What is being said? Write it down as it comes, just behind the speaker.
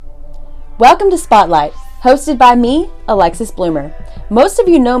Welcome to Spotlight, hosted by me, Alexis Bloomer. Most of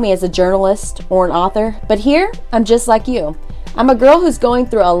you know me as a journalist or an author, but here, I'm just like you. I'm a girl who's going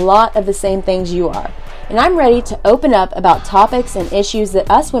through a lot of the same things you are, and I'm ready to open up about topics and issues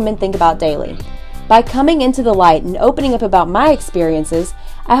that us women think about daily. By coming into the light and opening up about my experiences,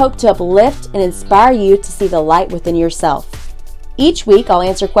 I hope to uplift and inspire you to see the light within yourself. Each week, I'll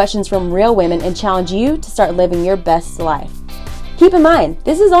answer questions from real women and challenge you to start living your best life. Keep in mind,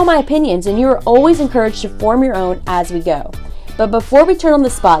 this is all my opinions, and you are always encouraged to form your own as we go. But before we turn on the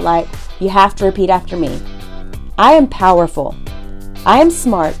spotlight, you have to repeat after me. I am powerful. I am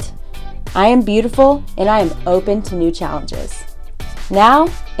smart. I am beautiful, and I am open to new challenges. Now,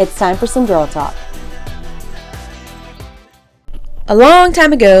 it's time for some girl talk. A long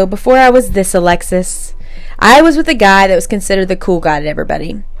time ago, before I was this Alexis, I was with a guy that was considered the cool guy to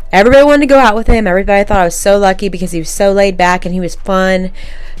everybody. Everybody wanted to go out with him. Everybody thought I was so lucky because he was so laid back and he was fun.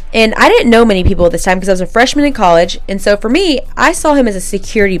 And I didn't know many people at this time because I was a freshman in college. And so for me, I saw him as a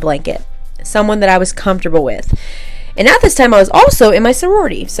security blanket, someone that I was comfortable with. And at this time, I was also in my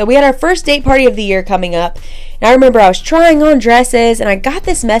sorority. So we had our first date party of the year coming up. And I remember I was trying on dresses and I got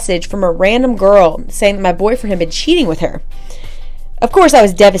this message from a random girl saying that my boyfriend had been cheating with her. Of course, I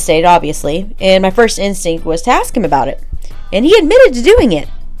was devastated, obviously. And my first instinct was to ask him about it. And he admitted to doing it.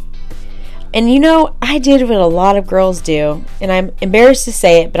 And you know, I did what a lot of girls do, and I'm embarrassed to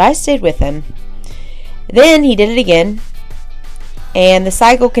say it, but I stayed with him. Then he did it again, and the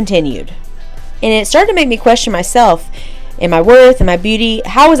cycle continued. And it started to make me question myself and my worth and my beauty.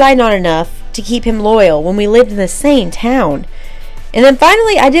 How was I not enough to keep him loyal when we lived in the same town? And then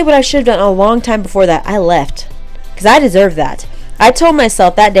finally, I did what I should have done a long time before that. I left, because I deserved that. I told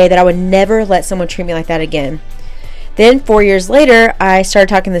myself that day that I would never let someone treat me like that again. Then 4 years later, I started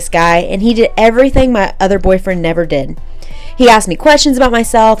talking to this guy, and he did everything my other boyfriend never did. He asked me questions about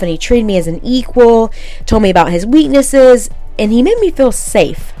myself, and he treated me as an equal, told me about his weaknesses, and he made me feel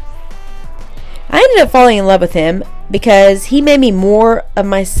safe. I ended up falling in love with him because he made me more of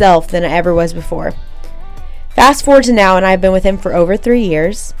myself than I ever was before. Fast forward to now, and I've been with him for over 3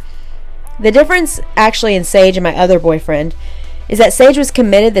 years. The difference actually in Sage and my other boyfriend is that Sage was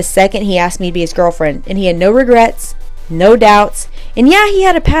committed the second he asked me to be his girlfriend, and he had no regrets, no doubts, and yeah, he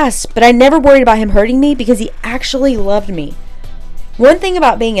had a past, but I never worried about him hurting me because he actually loved me. One thing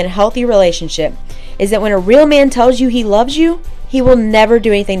about being in a healthy relationship is that when a real man tells you he loves you, he will never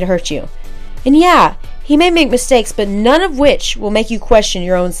do anything to hurt you. And yeah, he may make mistakes, but none of which will make you question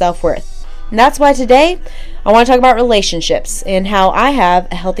your own self-worth. And that's why today, I want to talk about relationships and how I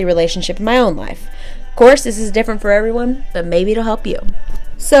have a healthy relationship in my own life. Of course, this is different for everyone, but maybe it'll help you.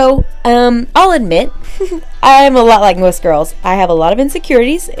 So, I'll admit, I'm a lot like most girls. I have a lot of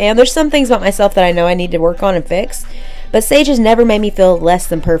insecurities, and there's some things about myself that I know I need to work on and fix, but Sage has never made me feel less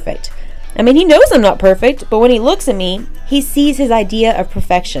than perfect. I mean, he knows I'm not perfect, but when he looks at me, he sees his idea of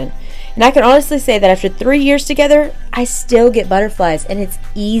perfection. And I can honestly say that after 3 years together, I still get butterflies, and it's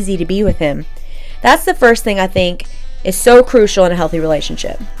easy to be with him. That's the first thing I think is so crucial in a healthy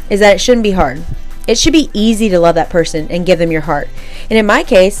relationship, is that it shouldn't be hard. It should be easy to love that person and give them your heart. And in my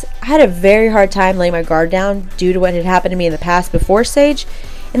case, I had a very hard time laying my guard down due to what had happened to me in the past before Sage.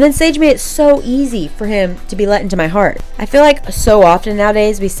 And then Sage made it so easy for him to be let into my heart. I feel like so often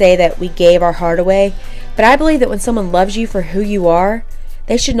nowadays we say that we gave our heart away. But I believe that when someone loves you for who you are,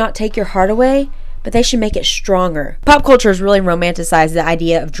 they should not take your heart away, but they should make it stronger. Pop culture has really romanticized the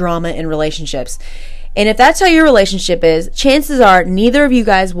idea of drama in relationships. And if that's how your relationship is, chances are neither of you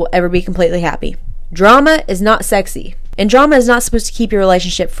guys will ever be completely happy. Drama is not sexy, and drama is not supposed to keep your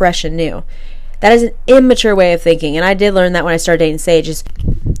relationship fresh and new. That is an immature way of thinking, and I did learn that when I started dating Sage. Is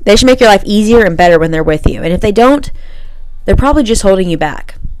they should make your life easier and better when they're with you, and if they don't, they're probably just holding you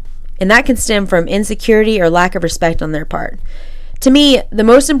back. And that can stem from insecurity or lack of respect on their part. To me, the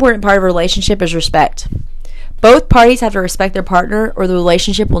most important part of a relationship is respect. Both parties have to respect their partner or the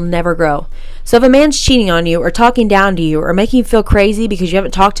relationship will never grow. So if a man's cheating on you or talking down to you or making you feel crazy because you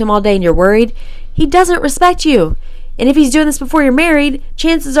haven't talked to him all day and you're worried, he doesn't respect you. And if he's doing this before you're married,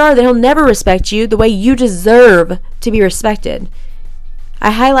 chances are that he'll never respect you the way you deserve to be respected. I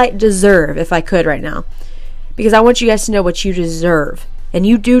highlight deserve if I could right now, because I want you guys to know what you deserve. And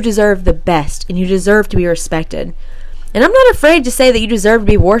you do deserve the best, and you deserve to be respected. And I'm not afraid to say that you deserve to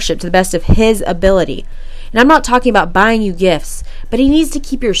be worshipped to the best of his ability. And I'm not talking about buying you gifts, but he needs to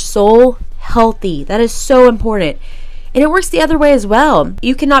keep your soul healthy. That is so important. And it works the other way as well.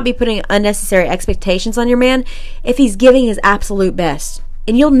 You cannot be putting unnecessary expectations on your man if he's giving his absolute best.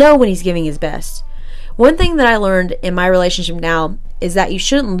 And you'll know when he's giving his best. One thing that I learned in my relationship now is that you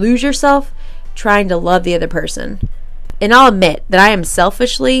shouldn't lose yourself trying to love the other person. And I'll admit that I am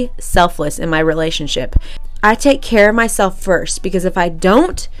selfishly selfless in my relationship. I take care of myself first, because if I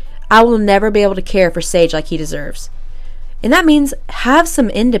don't, I will never be able to care for Sage like he deserves. And that means have some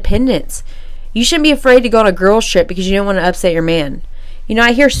independence. You shouldn't be afraid to go on a girls' trip because you don't want to upset your man. You know,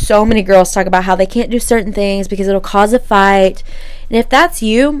 I hear so many girls talk about how they can't do certain things because it'll cause a fight. And if that's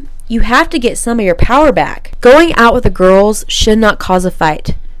you, you have to get some of your power back. Going out with the girls should not cause a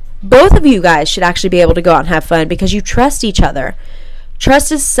fight. Both of you guys should actually be able to go out and have fun because you trust each other.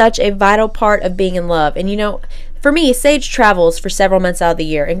 Trust is such a vital part of being in love. And you know, for me, Sage travels for several months out of the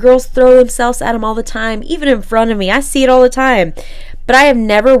year, and girls throw themselves at him all the time, even in front of me. I see it all the time. But I have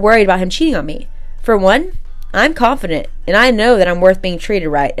never worried about him cheating on me. For one, I'm confident, and I know that I'm worth being treated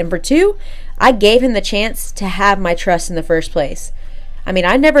right. And for two, I gave him the chance to have my trust in the first place. I mean,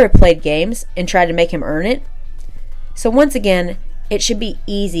 I never played games and tried to make him earn it. So once again, it should be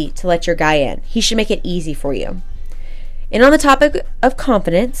easy to let your guy in. He should make it easy for you. And on the topic of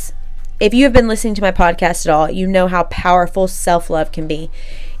confidence, if you have been listening to my podcast at all, you know how powerful self-love can be.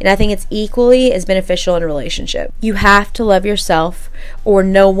 And I think it's equally as beneficial in a relationship. You have to love yourself, or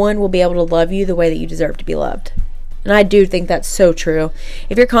no one will be able to love you the way that you deserve to be loved. And I do think that's so true.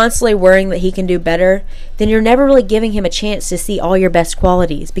 If you're constantly worrying that he can do better, then you're never really giving him a chance to see all your best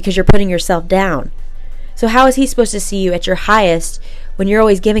qualities because you're putting yourself down. So how is he supposed to see you at your highest when you're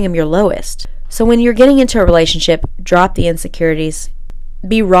always giving him your lowest? So when you're getting into a relationship, drop the insecurities.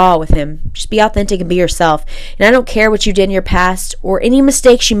 Be raw with him. Just be authentic and be yourself. And I don't care what you did in your past or any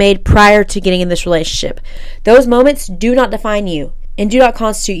mistakes you made prior to getting in this relationship. Those moments do not define you and do not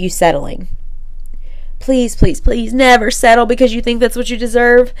constitute you settling. Please, please, please never settle because you think that's what you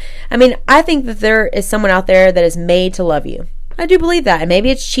deserve. I mean, I think that there is someone out there that is made to love you. I do believe that. And maybe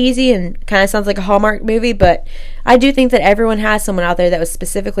it's cheesy and kind of sounds like a Hallmark movie, but I do think that everyone has someone out there that was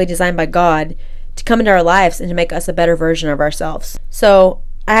specifically designed by God to come into our lives and to make us a better version of ourselves. So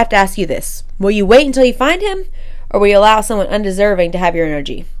I have to ask you this. Will you wait until you find him, or will you allow someone undeserving to have your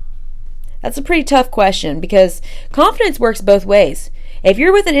energy? That's a pretty tough question because confidence works both ways. If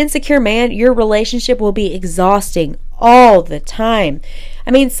you're with an insecure man, your relationship will be exhausting all the time.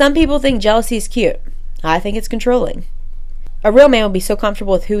 I mean, some people think jealousy is cute. I think it's controlling. A real man will be so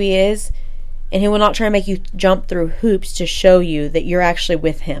comfortable with who he is, and he will not try to make you jump through hoops to show you that you're actually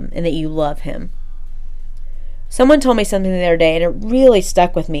with him and that you love him. Someone told me something the other day, and it really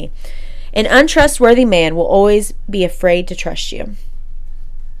stuck with me. An untrustworthy man will always be afraid to trust you.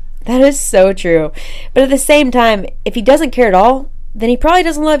 That is so true. But at the same time, if he doesn't care at all, then he probably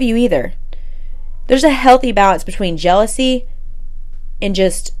doesn't love you either. There's a healthy balance between jealousy and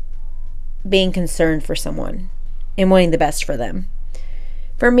just being concerned for someone and wanting the best for them.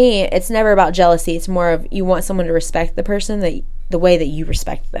 For me, it's never about jealousy. It's more of you want someone to respect the person the way that you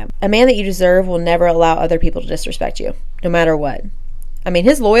respect them. A man that you deserve will never allow other people to disrespect you, no matter what. I mean,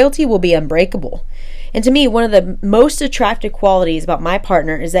 his loyalty will be unbreakable. And to me, one of the most attractive qualities about my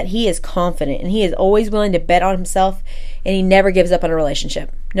partner is that he is confident and he is always willing to bet on himself, and he never gives up on a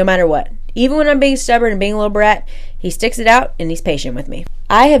relationship, no matter what. Even when I'm being stubborn and being a little brat, he sticks it out and he's patient with me.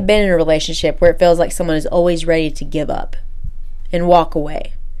 I have been in a relationship where it feels like someone is always ready to give up and walk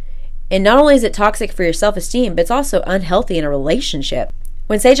away. And not only is it toxic for your self-esteem, but it's also unhealthy in a relationship.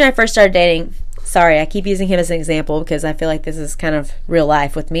 When Sage and I first started dating, sorry, I keep using him as an example because I feel like this is kind of real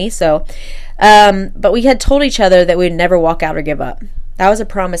life with me. But we had told each other that we would never walk out or give up. That was a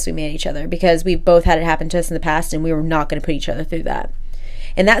promise we made each other because we both had it happen to us in the past, and we were not going to put each other through that.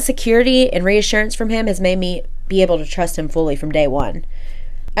 And that security and reassurance from him has made me be able to trust him fully from day one.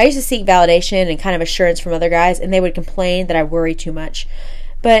 I used to seek validation and kind of assurance from other guys, and they would complain that I worry too much.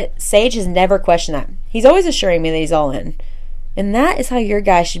 But Sage has never questioned that. He's always assuring me that he's all in. And that is how your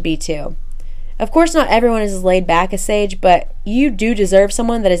guy should be too. Of course, not everyone is as laid back as Sage, but you do deserve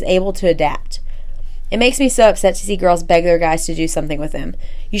someone that is able to adapt. It makes me so upset to see girls beg their guys to do something with him.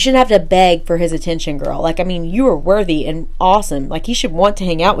 You shouldn't have to beg for his attention, girl. You are worthy and awesome. He should want to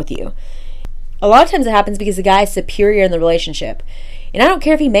hang out with you. A lot of times it happens because the guy is superior in the relationship. And I don't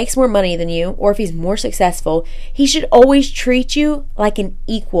care if he makes more money than you or if he's more successful, he should always treat you like an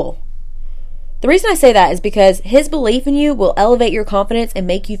equal. The reason I say that is because his belief in you will elevate your confidence and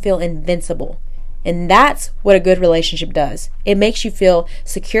make you feel invincible. And that's what a good relationship does. It makes you feel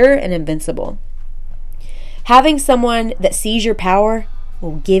secure and invincible. Having someone that sees your power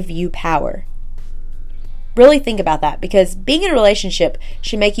will give you power. Really think about that, because being in a relationship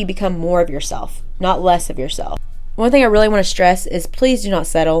should make you become more of yourself, not less of yourself. One thing I really want to stress is please do not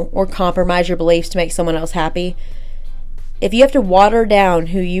settle or compromise your beliefs to make someone else happy. If you have to water down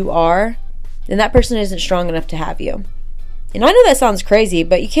who you are, then that person isn't strong enough to have you. And I know that sounds crazy,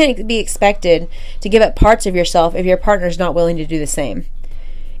 but you can't be expected to give up parts of yourself if your partner's not willing to do the same.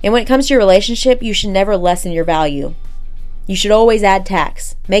 And when it comes to your relationship, you should never lessen your value. You should always add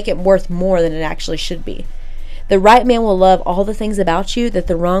tax, make it worth more than it actually should be. The right man will love all the things about you that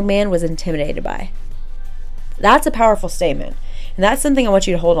the wrong man was intimidated by. That's a powerful statement, and that's something I want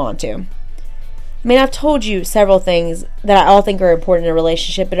you to hold on to. I mean, I've told you several things that I all think are important in a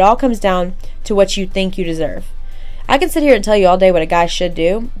relationship, but it all comes down to what you think you deserve. I can sit here and tell you all day what a guy should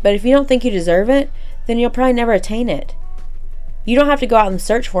do, but if you don't think you deserve it, then you'll probably never attain it. You don't have to go out and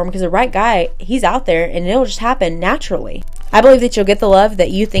search for him, because the right guy, he's out there, and it'll just happen naturally. I believe that you'll get the love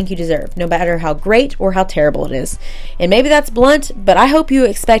that you think you deserve, no matter how great or how terrible it is. And maybe that's blunt, but I hope you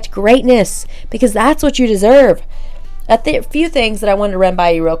expect greatness, because that's what you deserve. A few things that I wanted to run by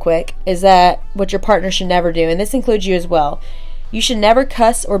you real quick is that what your partner should never do, and this includes you as well. You should never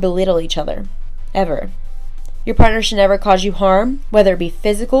cuss or belittle each other, ever. Your partner should never cause you harm, whether it be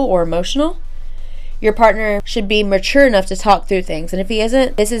physical or emotional. Your partner should be mature enough to talk through things, and if he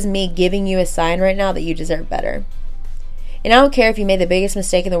isn't, this is me giving you a sign right now that you deserve better. And I don't care if you made the biggest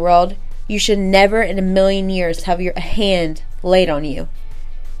mistake in the world, you should never in a million years have your hand laid on you.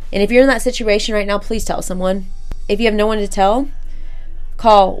 And if you're in that situation right now, please tell someone. If you have no one to tell,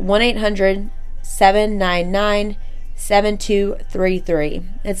 call 1-800-799-7233.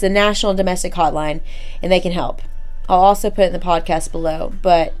 It's the National Domestic Hotline, and they can help. I'll also put it in the podcast below.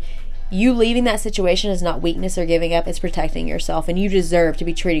 But you leaving that situation is not weakness or giving up. It's protecting yourself, and you deserve to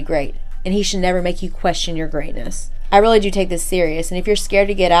be treated great. And he should never make you question your greatness. I really do take this serious, and if you're scared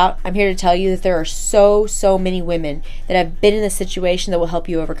to get out, I'm here to tell you that there are so many women that have been in this situation that will help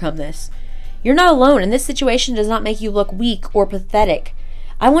you overcome this. You're not alone, and this situation does not make you look weak or pathetic.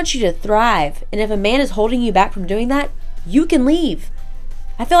 I want you to thrive, and if a man is holding you back from doing that, you can leave.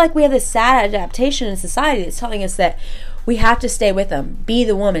 I feel like we have this sad adaptation in society that's telling us that we have to stay with them, be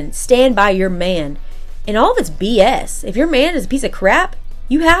the woman, stand by your man. And all of it's BS. If your man is a piece of crap,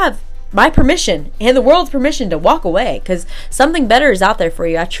 you have my permission and the world's permission to walk away, because something better is out there for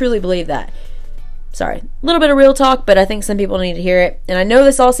you. I truly believe that. Sorry, a little bit of real talk, but I think some people need to hear it. And I know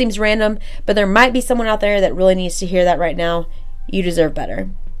this all seems random, but there might be someone out there that really needs to hear that right now. You deserve better.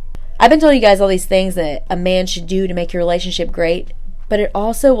 I've been telling you guys all these things that a man should do to make your relationship great, but it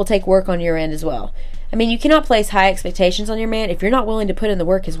also will take work on your end as well. I mean, you cannot place high expectations on your man if you're not willing to put in the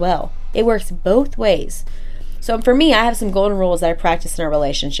work as well. It works both ways. So for me, I have some golden rules that I practice in our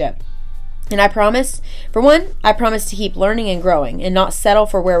relationship. And I promise, for one, I promise to keep learning and growing and not settle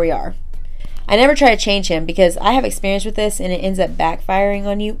for where we are. I never try to change him, because I have experience with this and it ends up backfiring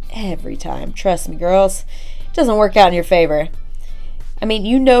on you every time. Trust me, girls. It doesn't work out in your favor. I mean,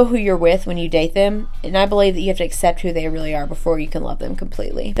 you know who you're with when you date them, and I believe that you have to accept who they really are before you can love them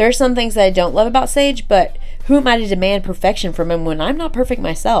completely. There are some things that I don't love about Sage, but who am I to demand perfection from him when I'm not perfect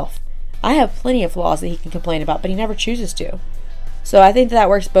myself? I have plenty of flaws that he can complain about, but he never chooses to. So I think that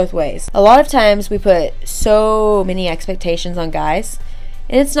works both ways. A lot of times we put so many expectations on guys,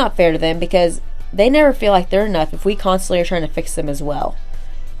 and it's not fair to them because they never feel like they're enough if we constantly are trying to fix them as well.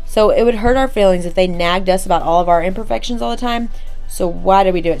 So it would hurt our feelings if they nagged us about all of our imperfections all the time. So why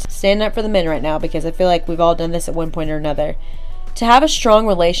do we do it? Stand up for the men right now, because I feel like we've all done this at one point or another. To have a strong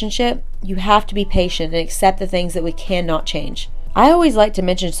relationship, you have to be patient and accept the things that we cannot change. I always like to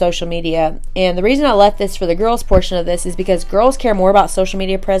mention social media, and the reason I left this for the girls portion of this is because girls care more about social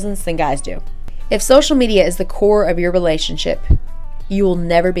media presence than guys do. If social media is the core of your relationship, you will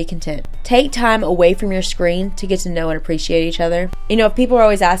never be content. Take time away from your screen to get to know and appreciate each other. You know, if people are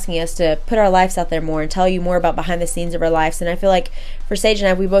always asking us to put our lives out there more and tell you more about behind the scenes of our lives, and I feel like for Sage and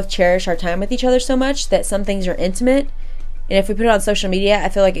I, we both cherish our time with each other so much that some things are intimate, and if we put it on social media, I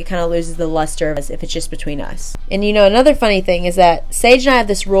feel like it kind of loses the luster as if it's just between us. And you know, another funny thing is that Sage and I have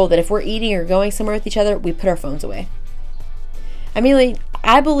this rule that if we're eating or going somewhere with each other, we put our phones away. I mean, like,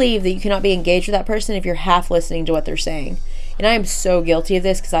 I believe that you cannot be engaged with that person if you're half listening to what they're saying. And I am so guilty of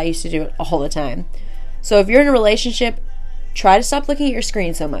this because I used to do it all the time. So if you're in a relationship, try to stop looking at your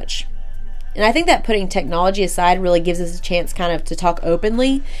screen so much. And I think that putting technology aside really gives us a chance kind of to talk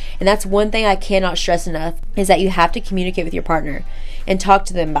openly. And that's one thing I cannot stress enough, is that you have to communicate with your partner and talk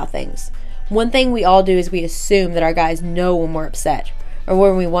to them about things. One thing we all do is we assume that our guys know when we're upset or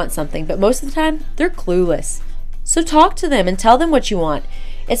when we want something, but most of the time they're clueless. So talk to them and tell them what you want.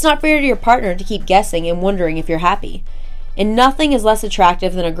 It's not fair to your partner to keep guessing and wondering if you're happy. And nothing is less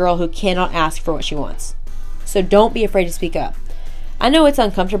attractive than a girl who cannot ask for what she wants. So don't be afraid to speak up. I know it's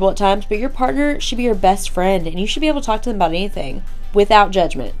uncomfortable at times, but your partner should be your best friend, and you should be able to talk to them about anything without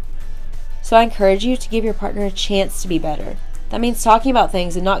judgment. So I encourage you to give your partner a chance to be better. That means talking about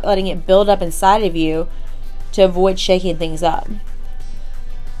things and not letting it build up inside of you to avoid shaking things up.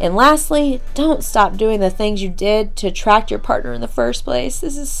 And lastly, don't stop doing the things you did to attract your partner in the first place.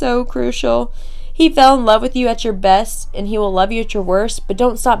 This is so crucial. He fell in love with you at your best, and he will love you at your worst, but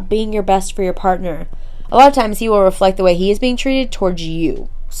don't stop being your best for your partner. A lot of times he will reflect the way he is being treated towards you.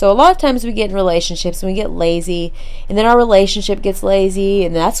 So a lot of times we get in relationships and we get lazy, and then our relationship gets lazy,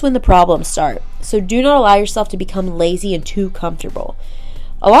 and that's when the problems start. So do not allow yourself to become lazy and too comfortable.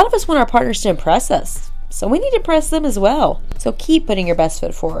 A lot of us want our partners to impress us, so we need to impress them as well. So keep putting your best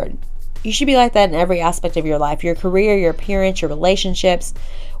foot forward. You should be like that in every aspect of your life, your career, your appearance, your relationships.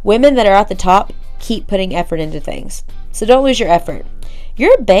 Women that are at the top keep putting effort into things. So don't lose your effort.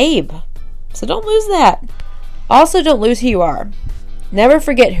 You're a babe, so don't lose that. Also, don't lose who you are. Never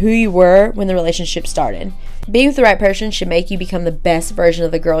forget who you were when the relationship started. Being with the right person should make you become the best version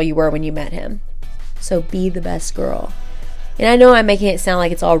of the girl you were when you met him. So be the best girl. And I know I'm making it sound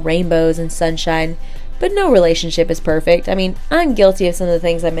like it's all rainbows and sunshine, but no relationship is perfect. I mean, I'm guilty of some of the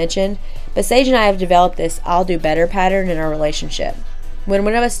things I mentioned, but Sage and I have developed this I'll do better pattern in our relationship. When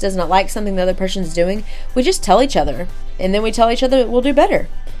one of us does not like something the other person's doing, we just tell each other, and then we tell each other we'll do better.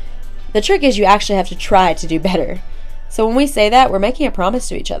 The trick is you actually have to try to do better. So when we say that, we're making a promise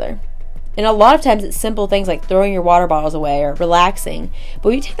to each other. And a lot of times it's simple things like throwing your water bottles away or relaxing, but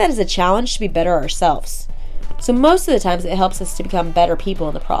we take that as a challenge to be better ourselves. So most of the times it helps us to become better people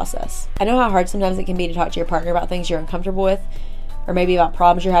in the process. I know how hard sometimes it can be to talk to your partner about things you're uncomfortable with, or maybe about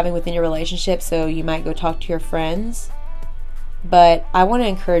problems you're having within your relationship, so you might go talk to your friends. But I want to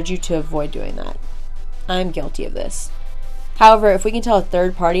encourage you to avoid doing that. I'm guilty of this. However, if we can tell a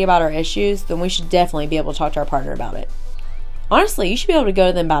third party about our issues, then we should definitely be able to talk to our partner about it. Honestly, you should be able to go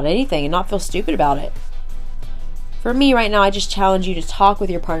to them about anything and not feel stupid about it. For me right now, I just challenge you to talk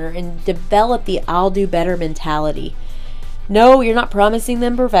with your partner and develop the I'll do better mentality. No, you're not promising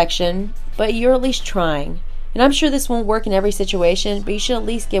them perfection, but you're at least trying. And I'm sure this won't work in every situation, but you should at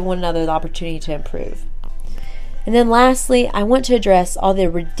least give one another the opportunity to improve. And then lastly, I want to address all the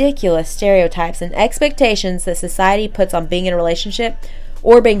ridiculous stereotypes and expectations that society puts on being in a relationship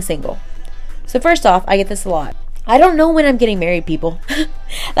or being single. So first off, I get this a lot. I don't know when I'm getting married, people.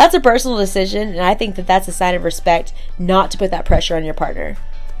 That's a personal decision, and I think that that's a sign of respect not to put that pressure on your partner.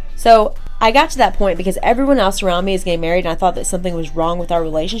 So I got to that point because everyone else around me is getting married, and I thought that something was wrong with our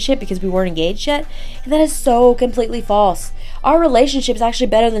relationship because we weren't engaged yet. And that is so completely false. Our relationship is actually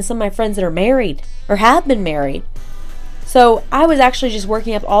better than some of my friends that are married or have been married. So I was actually just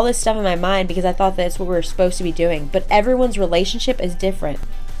working up all this stuff in my mind because I thought that's what we were supposed to be doing. But everyone's relationship is different.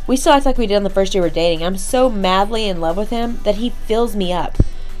 We still act like we did on the first day we were dating. I'm so madly in love with him that he fills me up.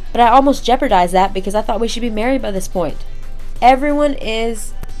 But I almost jeopardized that because I thought we should be married by this point. Everyone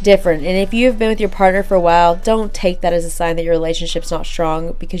is different, and if you have been with your partner for a while, don't take that as a sign that your relationship's not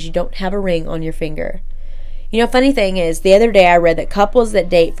strong because you don't have a ring on your finger. You know, funny thing is, the other day I read that couples that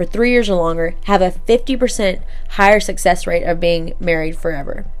date for 3 years or longer have a 50% higher success rate of being married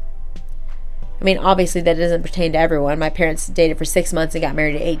forever. I mean, obviously that doesn't pertain to everyone. My parents dated for 6 months and got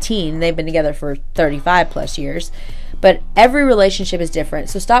married at 18. They've been together for 35 plus years. But every relationship is different,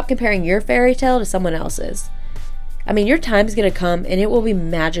 so stop comparing your fairy tale to someone else's. I mean, your time is going to come and it will be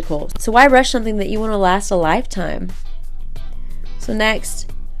magical. So why rush something that you want to last a lifetime? So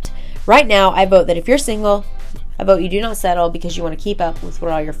next, right now I vote that if you're single, I vote you do not settle because you want to keep up with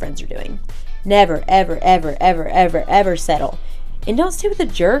what all your friends are doing. Never, ever, ever, ever, ever, ever settle. And don't stay with a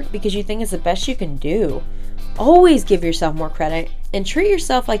jerk because you think it's the best you can do. Always give yourself more credit and treat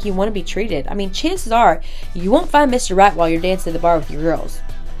yourself like you want to be treated. I mean, chances are you won't find Mr. Right while you're dancing at the bar with your girls.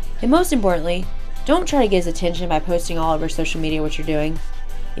 And most importantly, don't try to get his attention by posting all over social media what you're doing.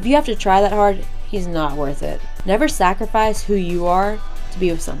 If you have to try that hard, he's not worth it. Never sacrifice who you are to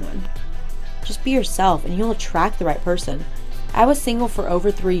be with someone. Just be yourself and you'll attract the right person. I was single for over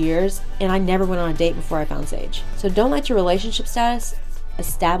 3 years and I never went on a date before I found Sage. So don't let your relationship status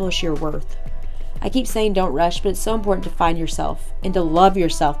establish your worth. I keep saying don't rush, but it's so important to find yourself and to love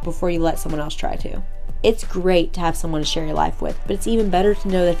yourself before you let someone else try to. It's great to have someone to share your life with, but it's even better to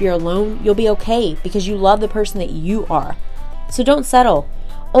know that if you're alone, you'll be okay because you love the person that you are. So don't settle.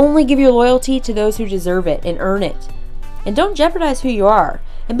 Only give your loyalty to those who deserve it and earn it. And don't jeopardize who you are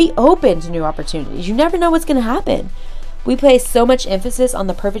and be open to new opportunities. You never know what's going to happen. We place so much emphasis on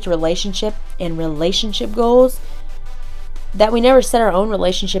the perfect relationship and relationship goals that we never set our own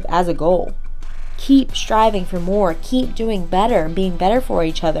relationship as a goal. Keep striving for more. Keep doing better and being better for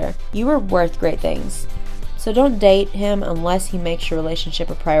each other. You are worth great things. So don't date him unless he makes your relationship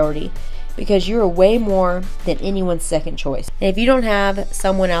a priority because you are way more than anyone's second choice. And if you don't have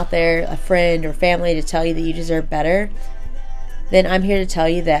someone out there, a friend or family, to tell you that you deserve better, then I'm here to tell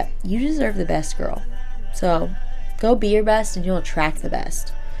you that you deserve the best girl. So go be your best and you'll attract the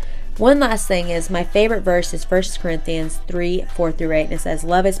best. One last thing is, my favorite verse is 1 Corinthians 3:4-8, and it says,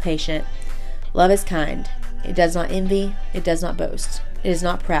 love is patient, love is kind. It does not envy, it does not boast. It is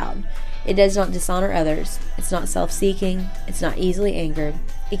not proud. It does not dishonor others. It's not self-seeking. It's not easily angered.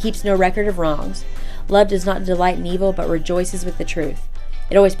 It keeps no record of wrongs. Love does not delight in evil, but rejoices with the truth.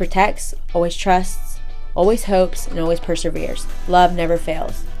 It always protects, always trusts, always hopes, and always perseveres. Love never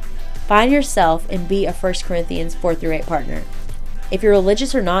fails. Find yourself and be a 1 Corinthians 4-8 partner. If you're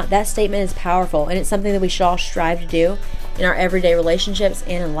religious or not, that statement is powerful, and it's something that we should all strive to do in our everyday relationships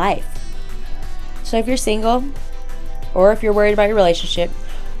and in life. So if you're single, or if you're worried about your relationship,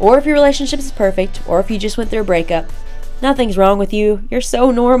 or if your relationship is perfect, or if you just went through a breakup, nothing's wrong with you. You're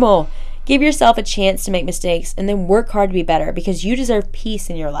so normal. Give yourself a chance to make mistakes and then work hard to be better, because you deserve peace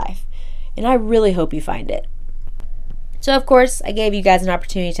in your life. And I really hope you find it. So, of course, I gave you guys an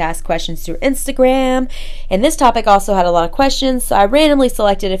opportunity to ask questions through Instagram. And this topic also had a lot of questions, so I randomly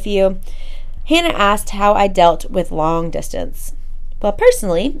selected a few. Hannah asked how I dealt with long distance. Well,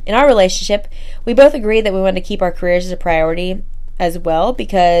 personally, in our relationship, we both agreed that we wanted to keep our careers as a priority as well,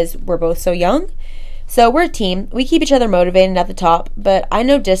 because we're both so young. So we're a team. We keep each other motivated at the top, but I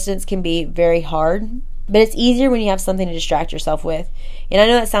know distance can be very hard, but it's easier when you have something to distract yourself with. And I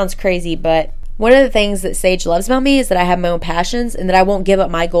know that sounds crazy, but one of the things that Sage loves about me is that I have my own passions and that I won't give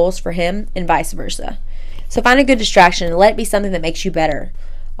up my goals for him, and vice versa. So find a good distraction and let it be something that makes you better.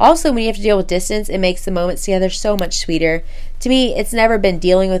 Also, when you have to deal with distance, it makes the moments together so much sweeter. To me, it's never been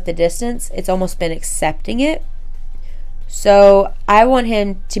dealing with the distance. It's almost been accepting it. So I want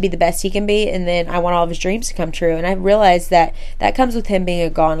him to be the best he can be, and then I want all of his dreams to come true. And I realize that that comes with him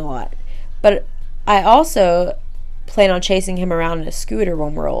being gone a lot. But I also plan on chasing him around in a scooter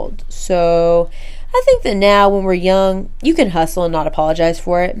when we're old. So I think that now, when we're young, you can hustle and not apologize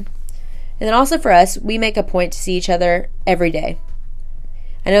for it. And then also for us, we make a point to see each other every day.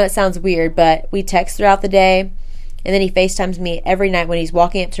 I know it sounds weird, but we text throughout the day, and then he FaceTimes me every night when he's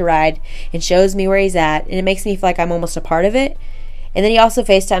walking up to ride and shows me where he's at, and it makes me feel like I'm almost a part of it. And then he also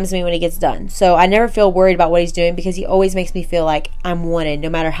FaceTimes me when he gets done. So I never feel worried about what he's doing, because he always makes me feel like I'm wanted, no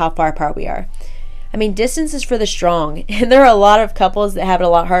matter how far apart we are. I mean, distance is for the strong, and there are a lot of couples that have it a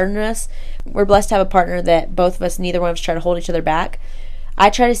lot harder than us. We're blessed to have a partner that both of us, neither one of us, try to hold each other back. I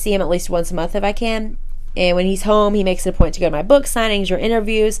try to see him at least once a month if I can, and when he's home, he makes it a point to go to my book signings or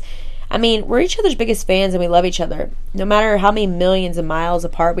interviews. I mean, we're each other's biggest fans, and we love each other. No matter how many millions of miles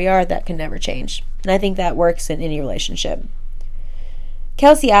apart we are, that can never change. And I think that works in any relationship.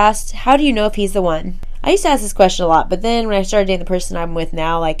 Kelsey asked, how do you know if he's the one? I used to ask this question a lot, but then when I started dating the person I'm with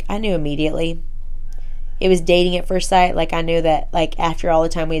now, I knew immediately. It was dating at first sight. I knew that, after all the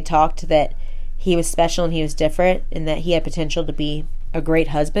time we had talked, that he was special and he was different, and that he had potential to be a great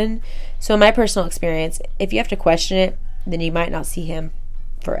husband. So in my personal experience, if you have to question it, then you might not see him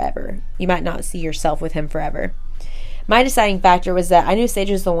forever. You might not see yourself with him forever. My deciding factor was that I knew Sage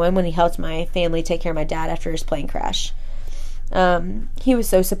was the one when he helped my family take care of my dad after his plane crash. He was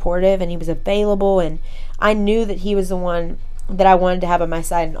so supportive, and he was available, and I knew that he was the one that I wanted to have on my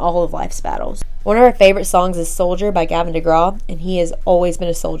side in all of life's battles. One of our favorite songs is Soldier by Gavin DeGraw, and he has always been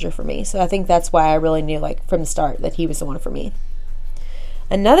a soldier for me. So I think that's why I really knew, from the start, that he was the one for me.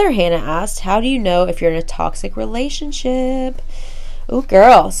 Another Hannah asked, how do you know if you're in a toxic relationship? Ooh,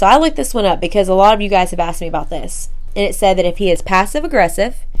 girl. So I looked this one up because a lot of you guys have asked me about this. And it said that if he is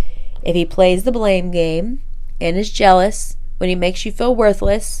passive-aggressive, if he plays the blame game and is jealous, when he makes you feel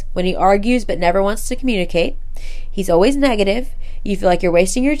worthless, when he argues but never wants to communicate, he's always negative, you feel like you're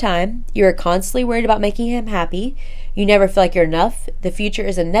wasting your time, you are constantly worried about making him happy, you never feel like you're enough, the future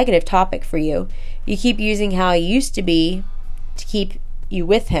is a negative topic for you, you keep using how he used to be to keep you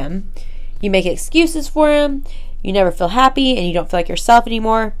with him, you make excuses for him, you never feel happy, and you don't feel like yourself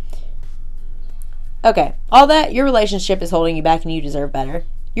anymore. Okay, all that, your relationship is holding you back and you deserve better.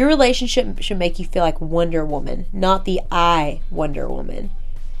 Your relationship should make you feel like Wonder Woman, not the I Wonder Woman.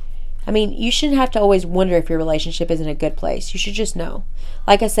 I mean, you shouldn't have to always wonder if your relationship is in a good place. You should just know.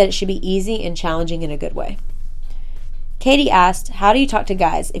 Like I said, it should be easy and challenging in a good way. Katie asked, how do you talk to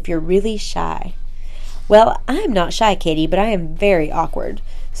guys if you're really shy? Well, I'm not shy, Katie, but I am very awkward.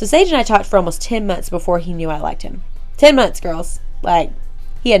 So Sage and I talked for almost 10 months before he knew I liked him. 10 months, girls.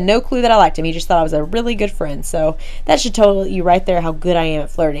 He had no clue that I liked him. He just thought I was a really good friend. So that should tell you right there how good I am at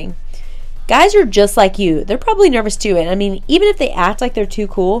flirting. Guys are just like you. They're probably nervous too. And I mean, even if they act like they're too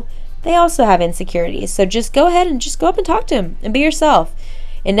cool, they also have insecurities. So just go ahead and just go up and talk to him and be yourself.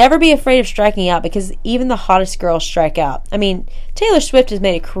 And never be afraid of striking out, because even the hottest girls strike out. I mean, Taylor Swift has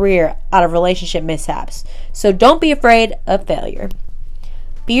made a career out of relationship mishaps. So don't be afraid of failure.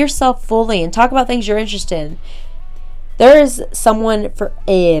 Be yourself fully and talk about things you're interested in. There is someone for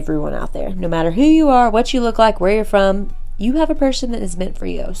everyone out there. No matter who you are, what you look like, where you're from, you have a person that is meant for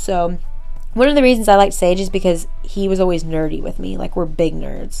you. So one of the reasons I like Sage is because he was always nerdy with me. Like, we're big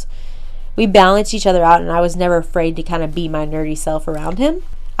nerds. We balanced each other out, and I was never afraid to kind of be my nerdy self around him.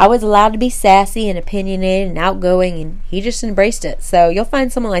 I was allowed to be sassy and opinionated and outgoing, and he just embraced it. So you'll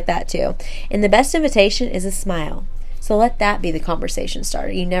find someone like that too. And the best invitation is a smile. So let that be the conversation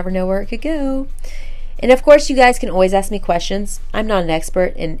starter. You never know where it could go. And of course, you guys can always ask me questions. I'm not an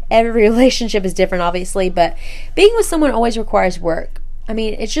expert, and every relationship is different, obviously, but being with someone always requires work. I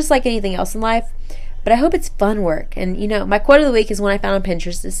mean, it's just like anything else in life, but I hope it's fun work. And, my quote of the week is one I found on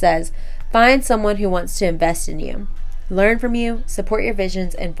Pinterest. It says, find someone who wants to invest in you, learn from you, support your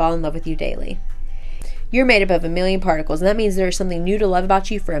visions, and fall in love with you daily. You're made up of 1 million particles, and that means there's something new to love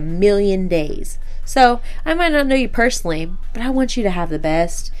about you for 1 million days. So, I might not know you personally, but I want you to have the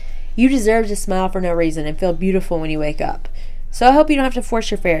best. You deserve to smile for no reason and feel beautiful when you wake up. So I hope you don't have to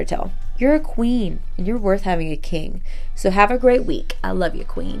force your fairy tale. You're a queen, and you're worth having a king. So have a great week. I love you,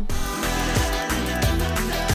 queen.